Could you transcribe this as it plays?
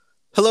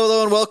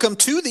Hello, and welcome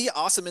to the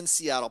Awesome in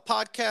Seattle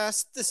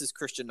podcast. This is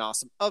Christian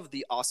Awesome of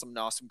the Awesome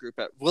Group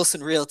at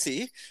Wilson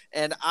Realty,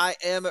 and I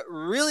am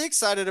really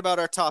excited about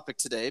our topic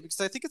today because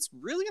I think it's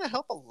really going to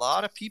help a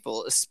lot of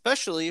people,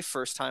 especially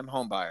first-time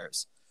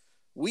homebuyers.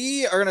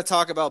 We are going to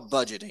talk about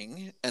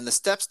budgeting and the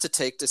steps to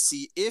take to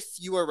see if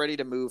you are ready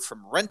to move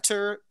from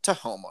renter to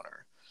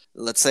homeowner.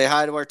 Let's say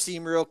hi to our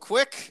team real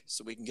quick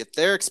so we can get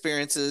their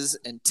experiences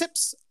and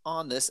tips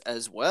on this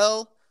as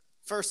well.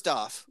 First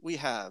off, we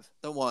have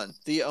the one,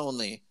 the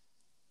only,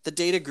 the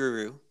data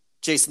guru,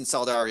 Jason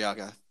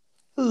Saldarriaga.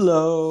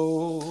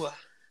 Hello.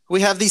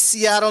 We have the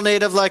Seattle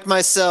native like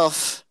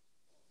myself,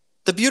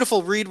 the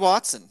beautiful Reed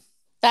Watson.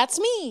 That's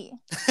me.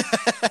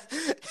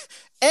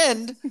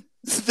 And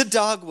the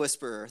dog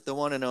whisperer, the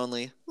one and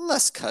only,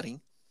 Les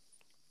Cutting.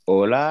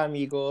 Hola,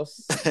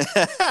 amigos.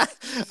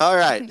 All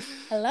right.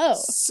 Hello.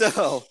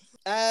 So,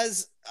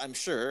 as I'm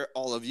sure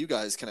all of you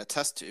guys can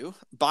attest to,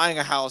 buying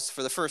a house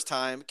for the first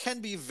time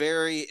can be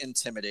very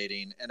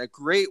intimidating, and a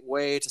great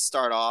way to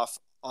start off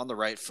on the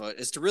right foot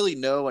is to really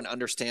know and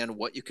understand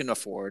what you can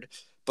afford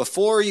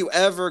before you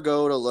ever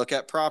go to look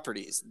at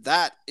properties.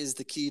 That is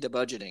the key to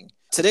budgeting.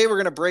 Today, we're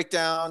going to break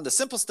down the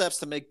simple steps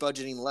to make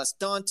budgeting less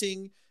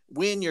daunting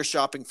when you're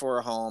shopping for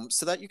a home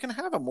so that you can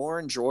have a more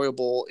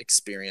enjoyable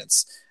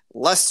experience,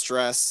 less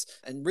stress,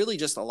 and really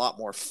just a lot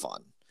more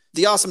fun.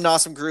 The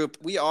Awesome Group,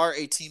 we are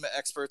a team of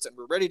experts, and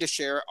we're ready to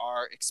share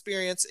our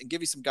experience and give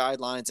you some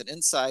guidelines and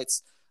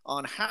insights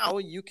on how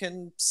you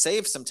can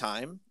save some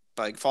time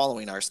by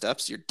following our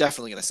steps. You're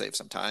definitely going to save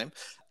some time,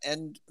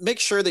 and make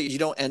sure that you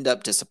don't end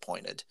up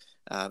disappointed,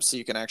 so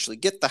you can actually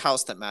get the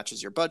house that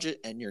matches your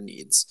budget and your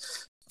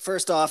needs.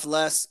 First off,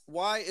 Les,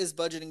 why is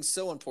budgeting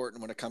so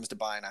important when it comes to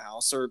buying a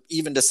house, or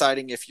even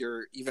deciding if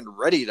you're even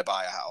ready to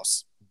buy a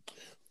house?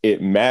 It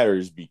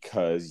matters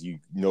because you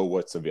know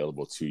what's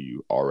available to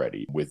you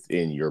already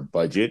within your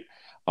budget.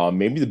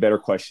 Maybe the better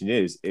question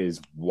is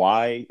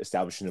why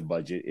establishing a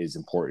budget is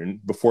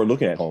important before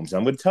looking at homes. And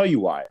I'm going to tell you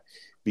why.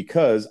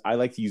 Because I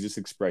like to use this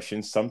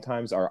expression,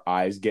 sometimes our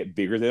eyes get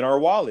bigger than our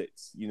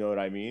wallets. You know what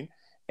I mean?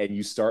 And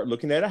you start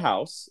looking at a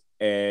house,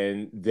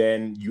 and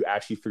then you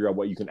actually figure out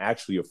what you can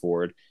actually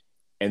afford.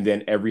 And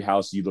then every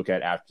house you look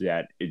at after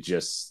that, it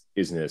just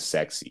isn't as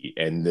sexy.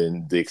 And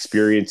then the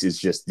experience is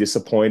just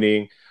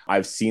disappointing.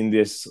 I've seen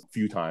this a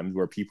few times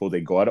where people,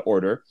 they go out of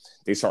order.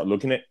 They start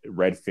looking at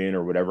Redfin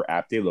or whatever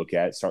app they look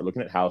at, start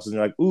looking at houses, and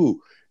they're like, ooh,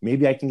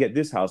 maybe I can get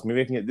this house.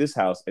 Maybe I can get this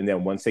house. And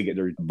then once they get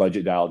their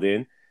budget dialed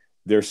in,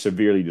 they're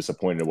severely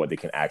disappointed at what they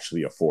can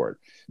actually afford.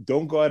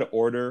 Don't go out of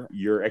order.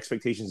 Your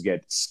expectations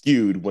get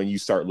skewed when you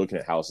start looking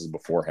at houses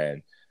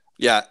beforehand.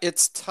 Yeah,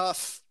 it's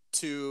tough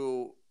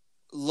to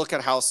look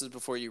at houses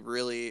before you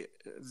really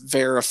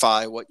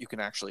verify what you can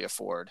actually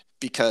afford,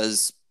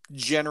 because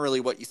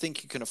generally what you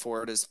think you can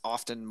afford is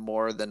often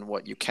more than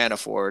what you can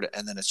afford,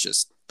 and then it's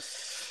just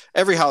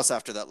every house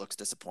after that looks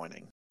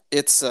disappointing.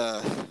 It's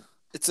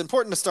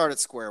important to start at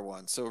square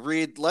one. So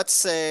Reed, let's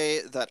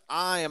say that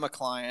I am a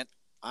client,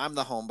 I'm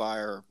the home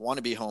buyer,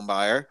 wannabe home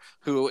buyer,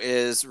 who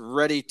is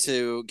ready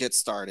to get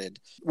started.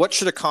 What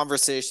should a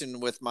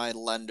conversation with my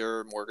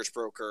lender, mortgage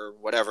broker,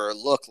 whatever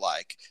look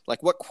like?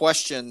 Like, what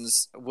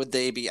questions would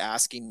they be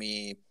asking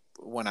me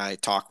when I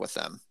talk with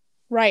them?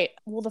 Right.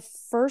 Well, the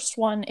first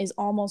one is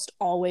almost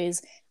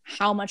always,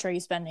 how much are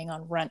you spending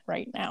on rent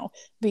right now?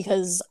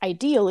 Because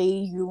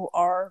ideally you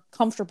are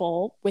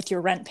comfortable with your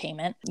rent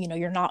payment. You know,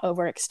 you're not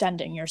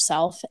overextending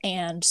yourself.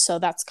 And so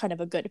that's kind of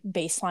a good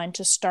baseline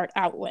to start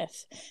out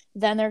with.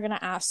 Then they're going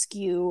to ask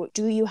you,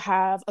 do you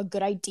have a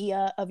good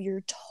idea of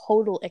your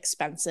total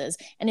expenses?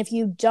 And if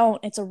you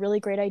don't, it's a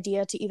really great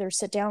idea to either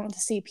sit down with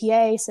a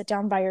CPA, sit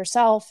down by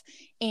yourself,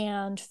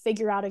 and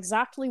figure out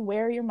exactly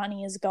where your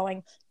money is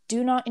going.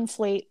 Do not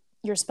inflate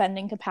your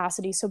spending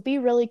capacity. So be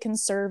really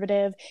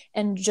conservative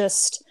and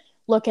just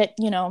look at,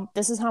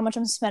 this is how much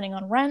I'm spending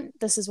on rent.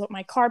 This is what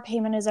my car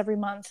payment is every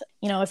month.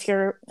 If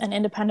you're an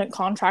independent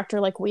contractor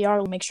like we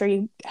are, make sure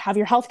you have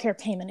your healthcare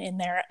payment in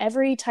there.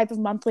 Every type of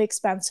monthly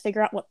expense,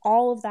 figure out what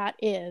all of that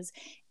is,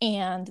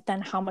 and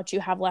then how much you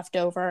have left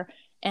over,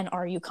 and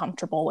are you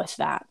comfortable with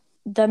that?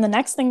 Then the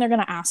next thing they're going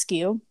to ask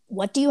you,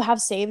 what do you have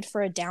saved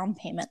for a down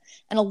payment?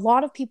 And a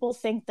lot of people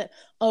think that,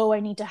 I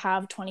need to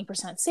have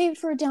 20% saved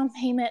for a down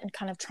payment, and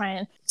kind of try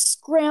and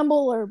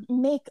scramble or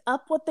make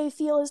up what they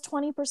feel is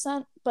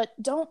 20%. But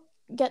don't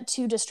get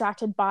too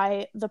distracted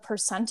by the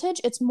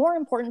percentage. It's more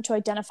important to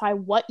identify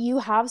what you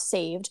have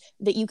saved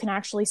that you can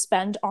actually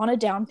spend on a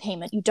down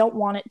payment. You don't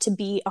want it to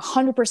be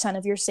 100%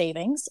 of your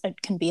savings.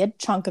 It can be a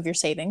chunk of your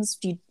savings.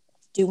 You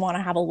do want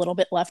to have a little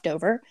bit left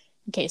over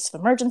in case of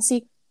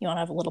emergency. You want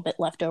to have a little bit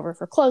left over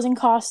for closing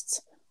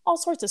costs, all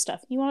sorts of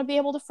stuff. You want to be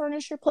able to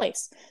furnish your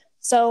place.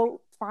 So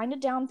find a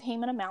down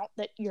payment amount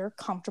that you're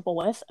comfortable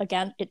with.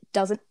 Again, it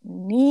doesn't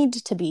need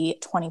to be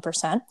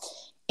 20%.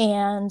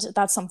 And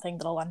that's something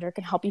that a lender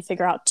can help you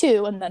figure out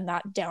too. And then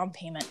that down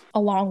payment,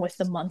 along with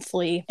the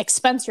monthly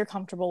expense you're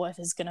comfortable with,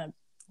 is going to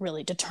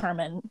really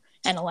determine,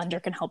 and a lender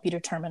can help you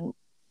determine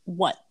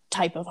what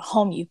type of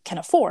home you can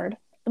afford.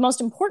 The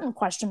most important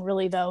question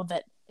really, though,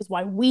 that is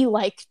why we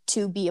like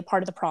to be a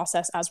part of the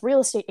process as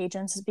real estate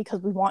agents, is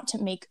because we want to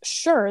make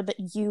sure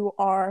that you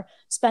are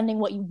spending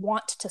what you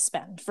want to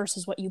spend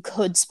versus what you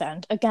could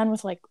spend. Again,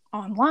 with like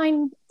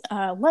online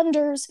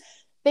lenders,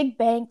 big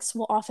banks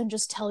will often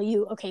just tell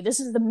you, okay, this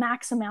is the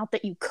max amount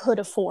that you could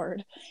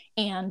afford,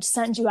 and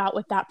send you out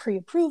with that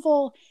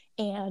pre-approval.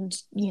 And,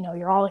 you know,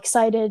 you're all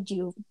excited.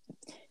 You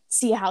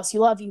see a house you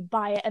love, you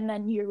buy it, and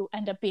then you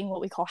end up being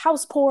what we call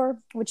house poor,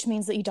 which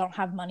means that you don't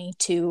have money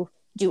to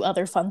do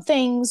other fun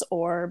things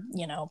or,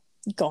 you know,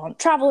 go on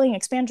traveling,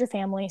 expand your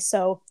family.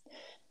 So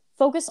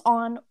focus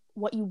on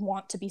what you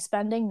want to be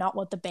spending, not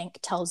what the bank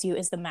tells you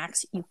is the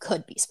max you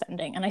could be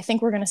spending. And I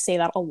think we're going to say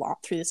that a lot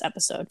through this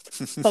episode.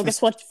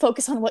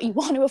 Focus on what you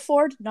want to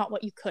afford, not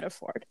what you could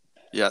afford.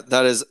 Yeah,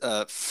 that is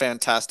a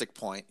fantastic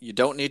point. You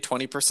don't need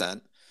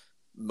 20%.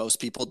 Most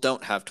people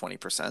don't have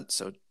 20%,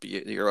 so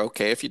you're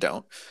okay if you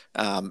don't.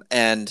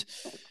 And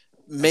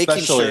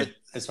making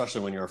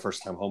especially when you're a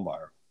first-time home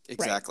buyer.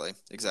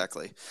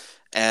 Exactly.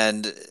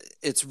 And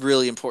it's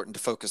really important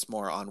to focus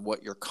more on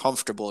what you're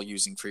comfortable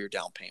using for your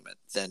down payment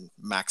than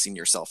maxing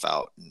yourself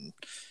out. And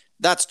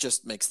that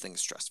just makes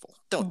things stressful.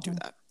 Don't do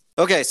that.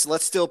 Okay, so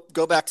let's still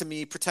go back to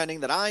me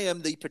pretending that I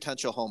am the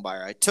potential home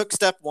buyer. I took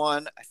step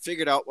 1. I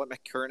figured out what my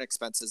current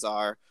expenses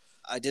are.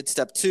 I did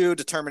step 2,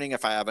 determining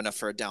if I have enough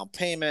for a down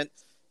payment.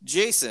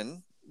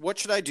 Jason, what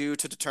should I do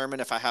to determine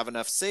if I have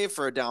enough saved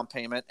for a down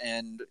payment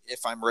and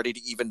if I'm ready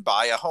to even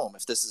buy a home,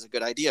 if this is a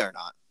good idea or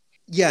not?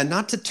 Yeah,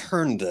 not to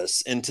turn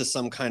this into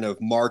some kind of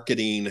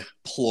marketing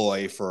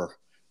ploy for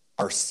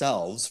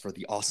ourselves, for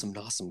the Awesome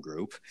Nossom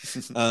group.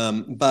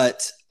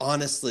 But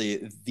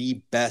honestly,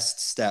 the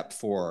best step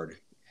forward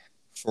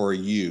for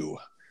you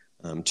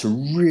to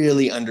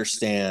really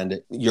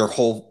understand your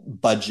whole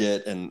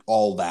budget and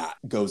all that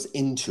goes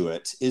into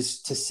it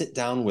is to sit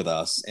down with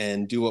us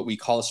and do what we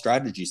call a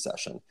strategy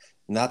session.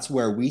 And that's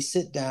where we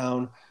sit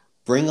down,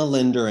 bring a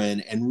lender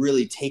in, and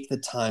really take the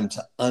time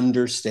to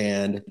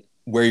understand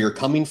where you're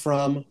coming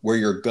from, where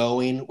you're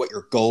going, what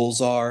your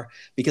goals are,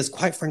 because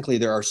quite frankly,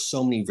 there are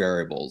so many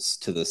variables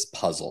to this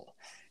puzzle.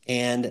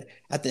 And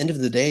at the end of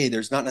the day,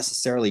 there's not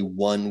necessarily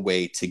one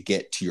way to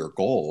get to your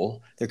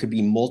goal. There could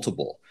be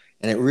multiple.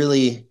 And it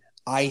really,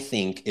 I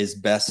think, is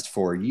best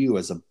for you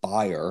as a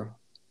buyer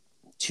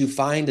to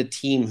find a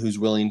team who's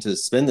willing to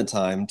spend the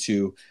time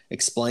to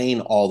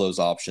explain all those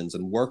options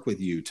and work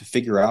with you to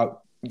figure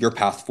out your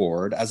path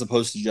forward, as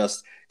opposed to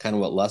just kind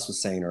of what Les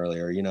was saying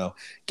earlier, you know,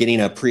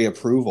 getting a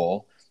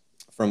pre-approval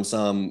from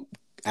some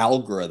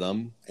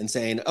algorithm and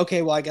saying,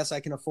 okay, well, I guess I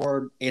can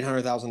afford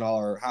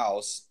 $800,000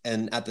 house.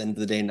 And at the end of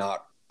the day,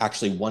 not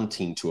actually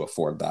wanting to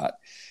afford that.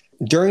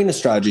 During a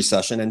strategy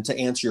session, and to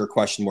answer your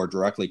question more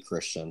directly,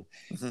 Christian,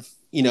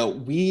 you know,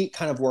 we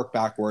kind of work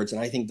backwards.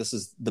 And I think this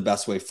is the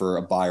best way for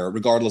a buyer,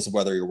 regardless of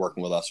whether you're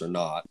working with us or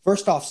not.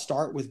 First off,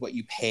 start with what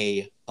you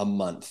pay a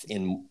month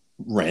in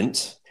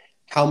rent,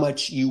 how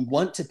much you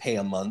want to pay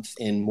a month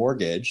in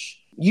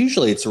mortgage.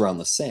 Usually it's around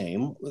the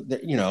same.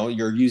 You know,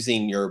 you're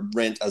using your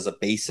rent as a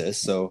basis.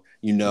 So,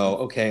 you know,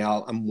 okay,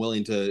 I'm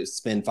willing to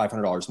spend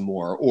 $500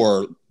 more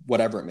or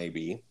whatever it may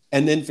be.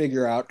 And then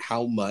figure out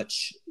how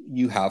much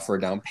you have for a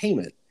down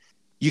payment.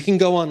 You can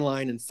go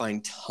online and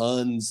find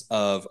tons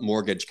of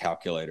mortgage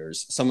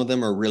calculators. Some of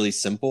them are really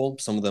simple.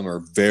 Some of them are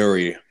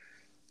very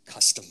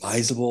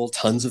customizable,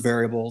 tons of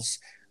variables.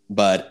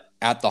 But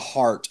at the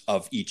heart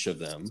of each of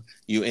them,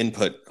 you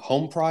input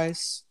home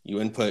price, you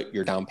input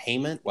your down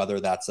payment, whether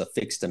that's a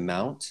fixed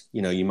amount.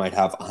 You know, you might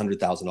have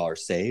 $100,000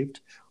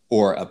 saved,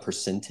 or a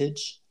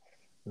percentage,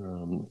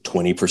 20%,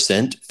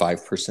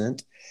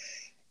 5%.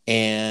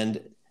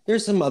 And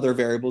there's some other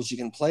variables you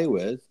can play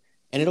with,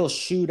 and it'll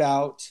shoot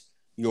out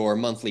your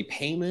monthly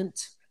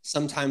payment.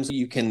 Sometimes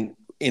you can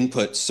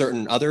input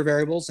certain other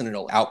variables and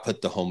it'll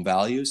output the home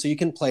value. So you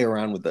can play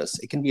around with this.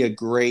 It can be a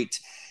great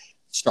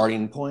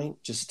starting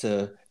point just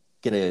to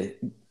get a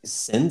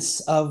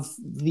sense of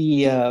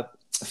the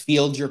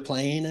field you're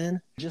playing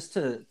in. Just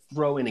to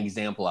throw an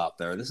example out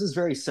there, this is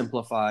very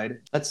simplified.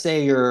 Let's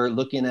say you're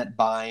looking at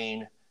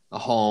buying a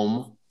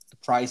home. The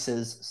price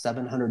is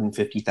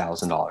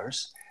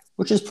 $750,000.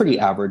 Which is pretty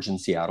average in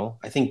Seattle.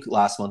 I think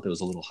last month it was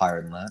a little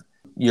higher than that.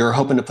 You're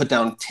hoping to put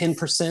down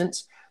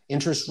 10%.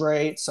 Interest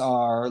rates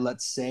are,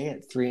 let's say,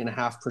 at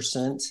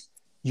 3.5%.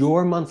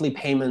 Your monthly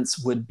payments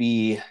would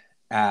be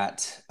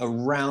at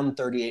around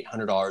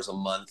 $3,800 a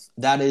month.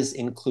 That is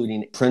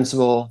including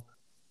principal,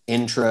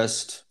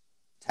 interest,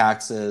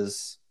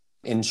 taxes,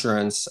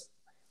 insurance.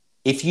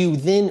 If you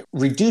then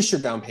reduce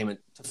your down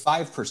payment to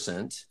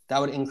 5%, that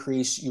would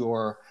increase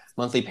your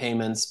monthly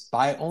payments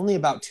by only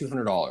about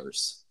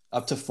 $200.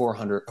 Up to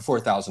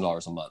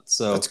 $4,000 a month.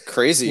 So that's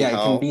crazy. Yeah,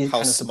 how, it can be how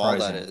kind of small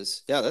surprising. that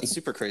is. Yeah, that's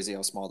super crazy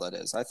how small that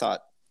is. I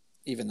thought,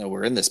 even though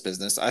we're in this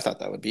business, I thought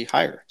that would be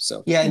higher.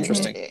 So yeah,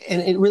 interesting.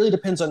 And it really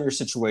depends on your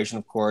situation,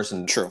 of course.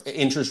 And True.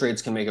 Interest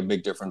rates can make a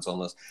big difference on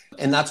this.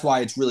 And that's why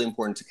it's really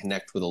important to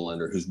connect with a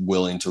lender who's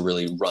willing to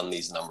really run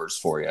these numbers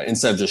for you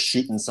instead of just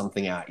shooting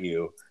something at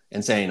you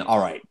and saying, all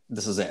right,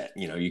 this is it.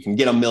 You know, you can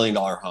get $1 million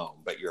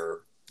home, but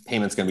your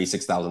payment's going to be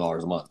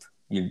 $6,000 a month.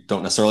 You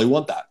don't necessarily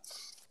want that.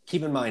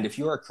 keep in mind, if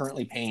you are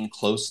currently paying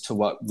close to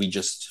what we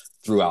just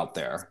threw out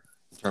there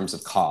in terms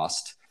of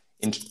cost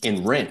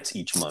in rent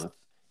each month,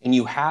 and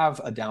you have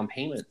a down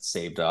payment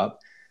saved up,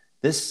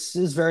 this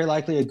is very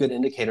likely a good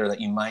indicator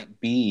that you might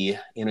be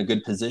in a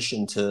good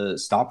position to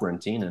stop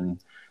renting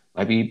and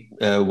might be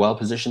well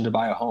positioned to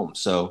buy a home.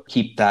 So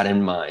keep that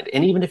in mind.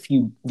 And even if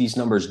these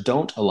numbers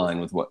don't align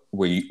with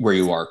where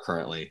you are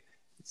currently,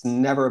 it's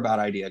never a bad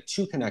idea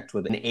to connect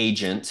with an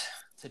agent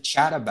to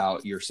chat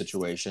about your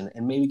situation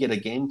and maybe get a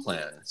game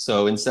plan.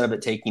 So instead of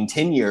it taking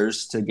 10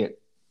 years to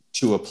get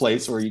to a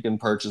place where you can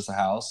purchase a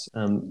house,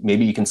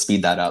 maybe you can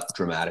speed that up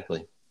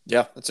dramatically.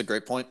 Yeah, that's a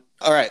great point.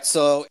 All right,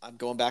 so I'm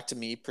going back to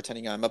me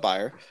pretending I'm a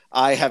buyer.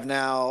 I have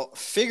now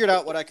figured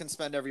out what I can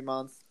spend every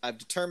month. I've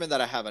determined that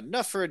I have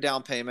enough for a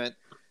down payment,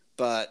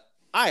 but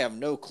I have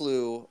no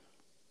clue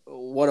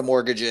what a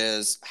mortgage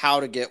is, how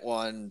to get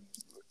one,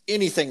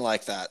 anything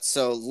like that.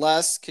 So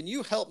Les, can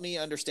you help me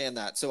understand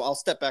that? So I'll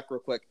step back real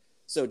quick.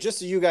 So just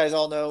so you guys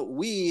all know,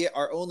 we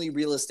are only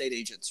real estate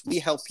agents. We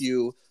help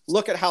you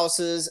look at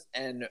houses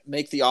and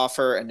make the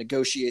offer and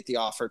negotiate the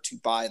offer to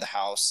buy the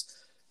house.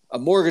 A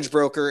mortgage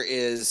broker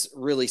is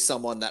really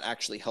someone that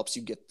actually helps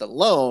you get the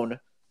loan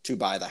to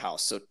buy the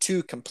house. So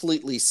two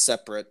completely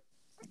separate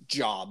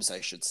jobs, I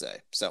should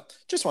say. So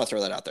just want to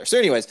throw that out there. So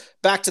anyways,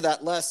 back to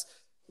that. Les,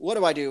 what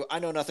do? I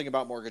know nothing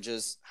about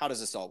mortgages. How does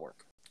this all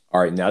work?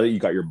 All right, now that you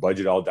got your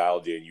budget all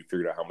dialed in, you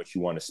figured out how much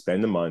you want to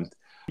spend a month,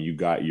 you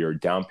got your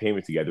down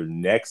payment together,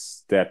 next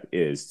step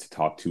is to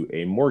talk to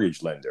a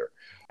mortgage lender.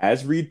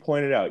 As Reed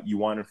pointed out, you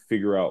want to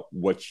figure out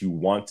what you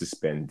want to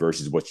spend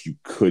versus what you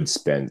could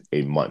spend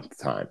a month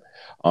time.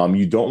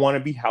 You don't want to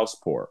be house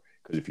poor,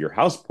 because if you're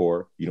house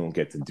poor, you don't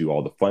get to do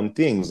all the fun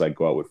things like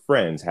go out with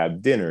friends,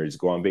 have dinners,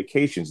 go on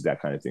vacations,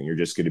 that kind of thing. You're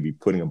just going to be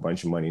putting a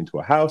bunch of money into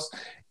a house,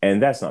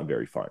 and that's not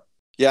very fun.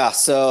 Yeah,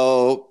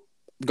 so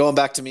going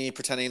back to me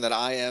pretending that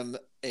I am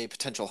a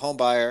potential home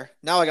buyer,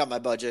 now I got my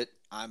budget.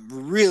 I'm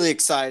really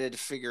excited to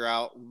figure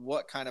out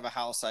what kind of a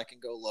house I can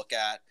go look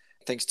at.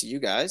 Thanks to you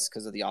guys,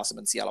 because of the Awesome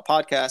in Seattle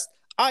podcast,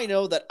 I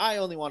know that I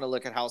only want to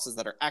look at houses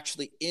that are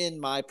actually in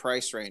my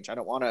price range. I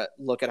don't want to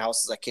look at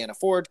houses I can't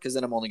afford, because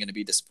then I'm only going to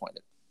be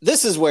disappointed.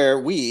 This is where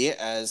we,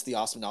 as the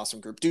Awesome and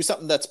Awesome group, do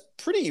something that's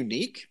pretty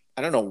unique.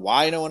 I don't know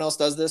why no one else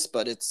does this,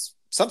 but it's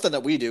something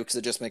that we do because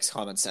it just makes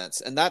common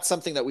sense. And that's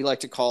something that we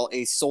like to call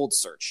a sold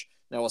search.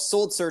 Now, a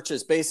sold search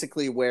is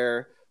basically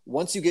where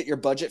once you get your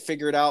budget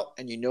figured out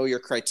and you know your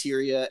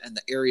criteria and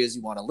the areas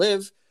you want to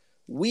live,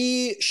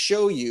 we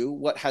show you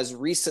what has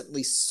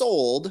recently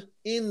sold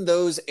in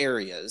those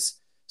areas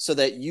so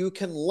that you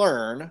can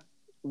learn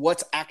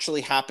what's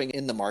actually happening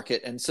in the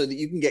market and so that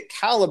you can get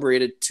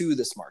calibrated to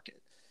this market.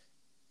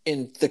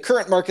 In the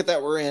current market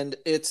that we're in,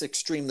 it's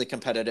extremely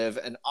competitive,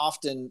 and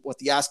often what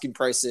the asking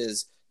price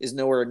is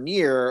nowhere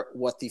near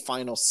what the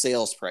final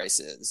sales price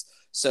is.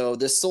 So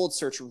this sold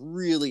search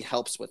really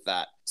helps with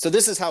that. So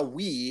this is how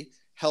we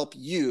help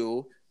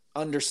you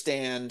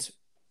understand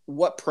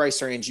what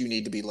price range you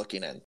need to be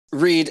looking in.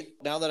 Reed,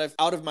 now that I'm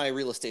out of my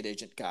real estate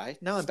agent guy,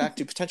 now I'm back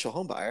to potential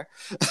home buyer.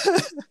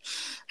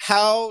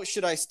 How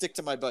should I stick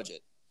to my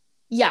budget?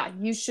 Yeah,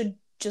 you should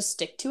just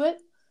stick to it.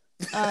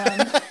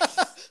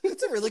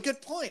 That's a really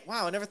good point.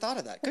 Wow, I never thought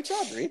of that. Good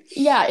job, Reed.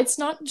 Yeah, it's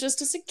not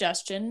just a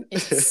suggestion.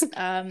 It's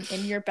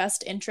in your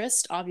best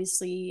interest,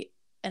 obviously,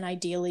 and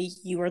ideally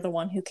you are the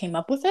one who came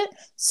up with it.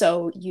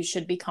 So you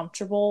should be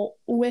comfortable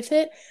with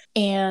it.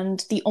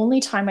 And the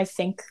only time I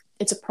think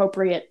it's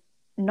appropriate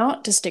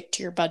not to stick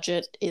to your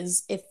budget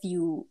is if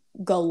you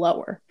go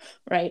lower,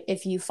 right?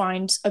 If you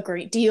find a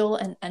great deal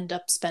and end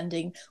up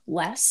spending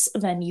less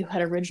than you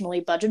had originally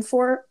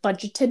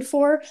budgeted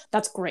for,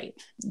 that's great.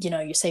 You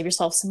know, you save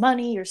yourself some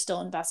money, you're still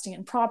investing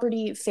in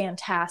property,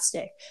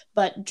 fantastic.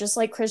 But just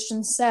like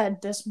Christian said,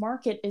 this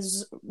market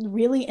is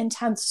really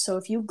intense. So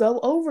if you go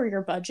over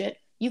your budget,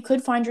 you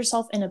could find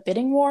yourself in a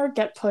bidding war,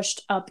 get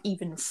pushed up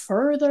even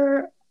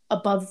further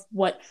above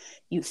what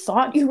you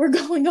thought you were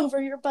going over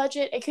your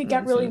budget. It could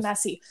get really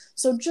messy.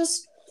 So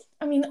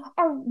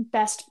our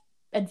best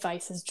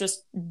advice is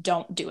just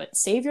don't do it.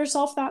 Save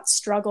yourself that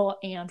struggle.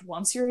 And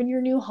once you're in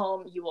your new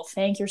home, you will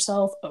thank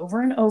yourself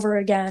over and over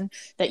again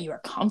that you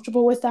are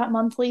comfortable with that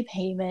monthly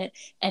payment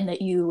and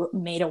that you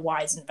made a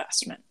wise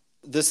investment.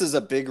 This is a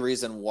big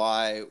reason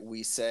why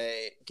we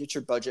say get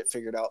your budget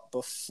figured out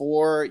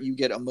before you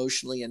get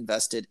emotionally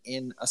invested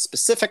in a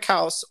specific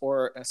house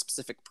or a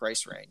specific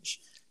price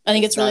range. I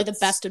think it's really the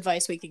best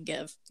advice we can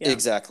give. Yeah.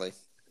 Exactly.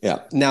 Yeah.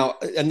 Now,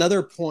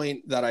 another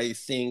point that I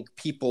think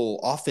people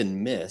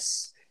often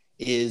miss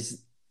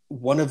is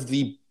one of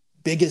the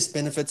biggest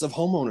benefits of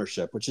home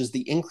ownership, which is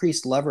the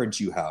increased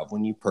leverage you have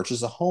when you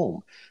purchase a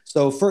home.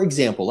 So, for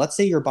example, let's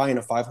say you're buying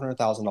a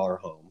 $500,000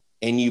 home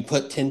and you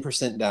put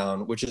 10%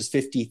 down, which is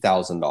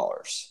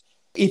 $50,000.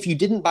 If you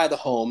didn't buy the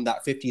home,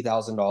 that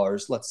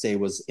 $50,000, let's say,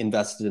 was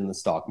invested in the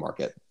stock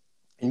market.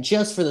 And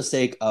just for the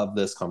sake of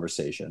this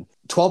conversation,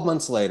 12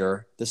 months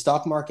later, the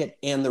stock market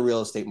and the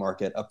real estate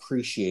market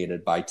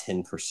appreciated by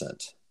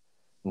 10%.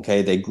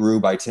 Okay, they grew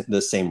by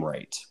the same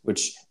rate,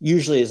 which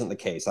usually isn't the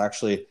case.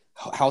 Actually,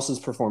 houses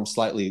perform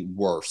slightly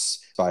worse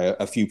by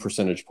a few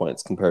percentage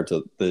points compared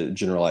to the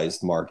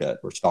generalized market,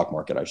 or stock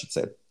market, I should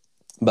say.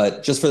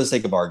 But just for the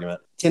sake of argument,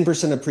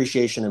 10%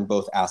 appreciation in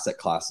both asset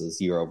classes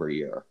year over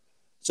year.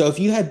 So if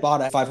you had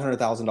bought a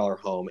 $500,000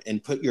 home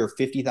and put your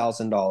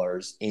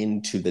 $50,000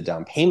 into the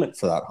down payment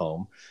for that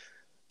home,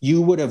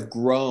 you would have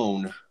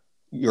grown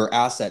your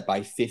asset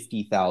by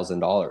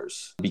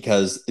 $50,000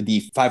 because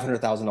the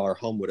 $500,000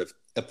 home would have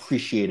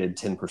appreciated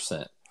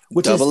 10%.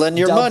 Which doubling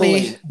your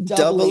money.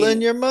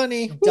 Doubling your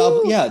money.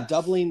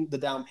 Doubling the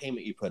down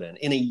payment you put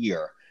in a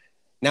year.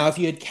 Now, if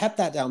you had kept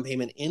that down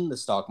payment in the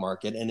stock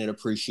market and it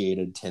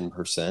appreciated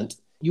 10%,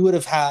 you would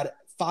have had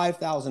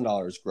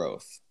 $5,000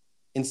 growth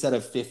instead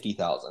of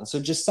 $50,000. So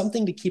just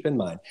something to keep in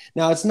mind.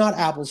 Now, it's not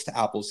apples to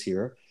apples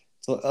here.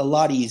 It's a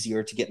lot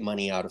easier to get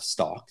money out of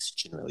stocks,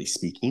 generally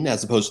speaking,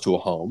 as opposed to a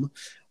home.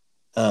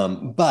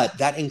 But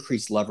that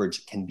increased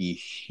leverage can be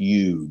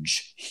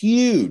huge,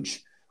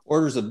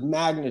 orders of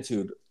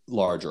magnitude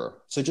larger.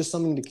 So just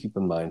something to keep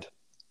in mind.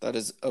 That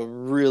is a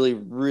really,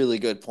 really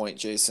good point,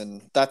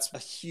 Jason. That's a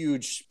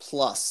huge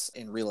plus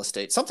in real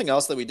estate. Something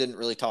else that we didn't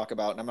really talk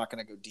about, and I'm not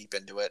going to go deep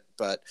into it,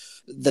 but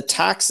the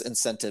tax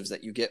incentives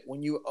that you get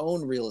when you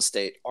own real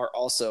estate are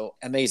also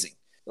amazing.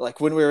 Like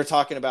when we were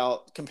talking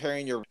about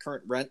comparing your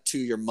current rent to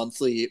your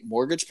monthly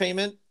mortgage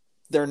payment,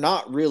 they're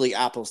not really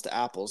apples to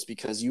apples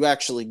because you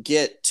actually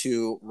get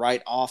to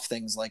write off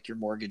things like your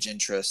mortgage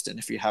interest. And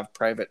if you have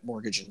private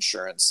mortgage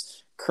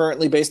insurance,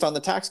 currently based on the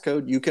tax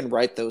code, you can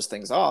write those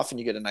things off and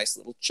you get a nice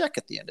little check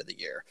at the end of the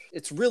year.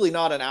 It's really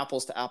not an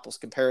apples to apples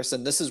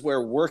comparison. This is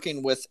where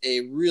working with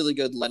a really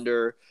good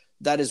lender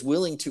that is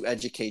willing to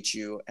educate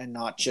you and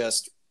not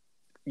just,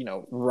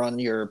 run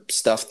your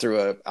stuff through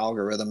an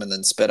algorithm and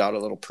then spit out a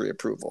little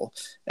pre-approval.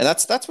 And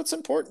that's what's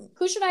important.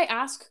 Who should I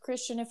ask,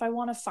 Christian, if I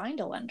want to find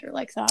a lender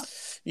like that?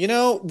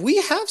 We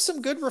have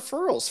some good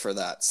referrals for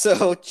that.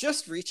 So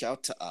just reach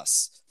out to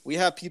us. We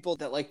have people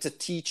that like to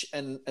teach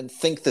and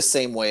think the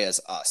same way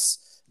as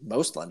us.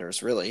 Most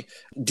lenders really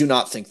do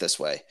not think this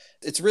way.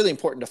 It's really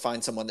important to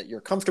find someone that you're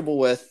comfortable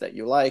with, that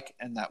you like,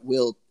 and that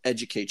will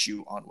educate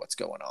you on what's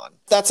going on.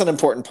 That's an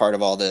important part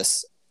of all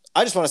this.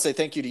 I just want to say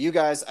thank you to you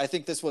guys. I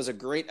think this was a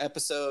great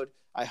episode.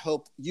 I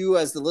hope you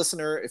as the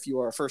listener, if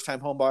you are a first-time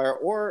home buyer,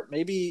 or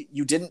maybe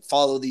you didn't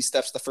follow these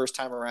steps the first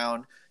time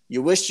around,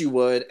 you wished you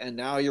would, and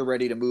now you're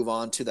ready to move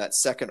on to that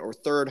second or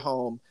third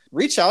home.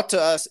 Reach out to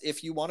us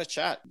if you want to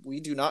chat. We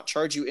do not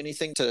charge you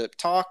anything to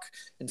talk.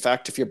 In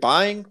fact, if you're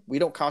buying, we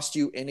don't cost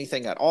you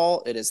anything at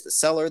all. It is the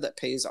seller that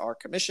pays our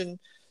commission.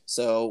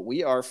 So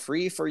we are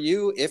free for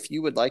you if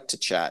you would like to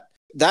chat.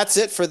 That's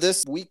it for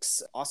this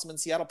week's Awesome in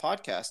Seattle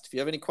podcast. If you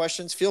have any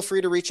questions, feel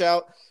free to reach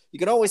out. You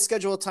can always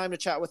schedule a time to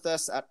chat with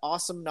us at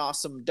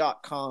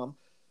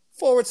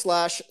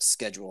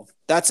awesomenosome.com/schedule.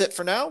 That's it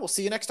for now. We'll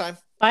see you next time.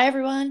 Bye,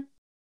 everyone.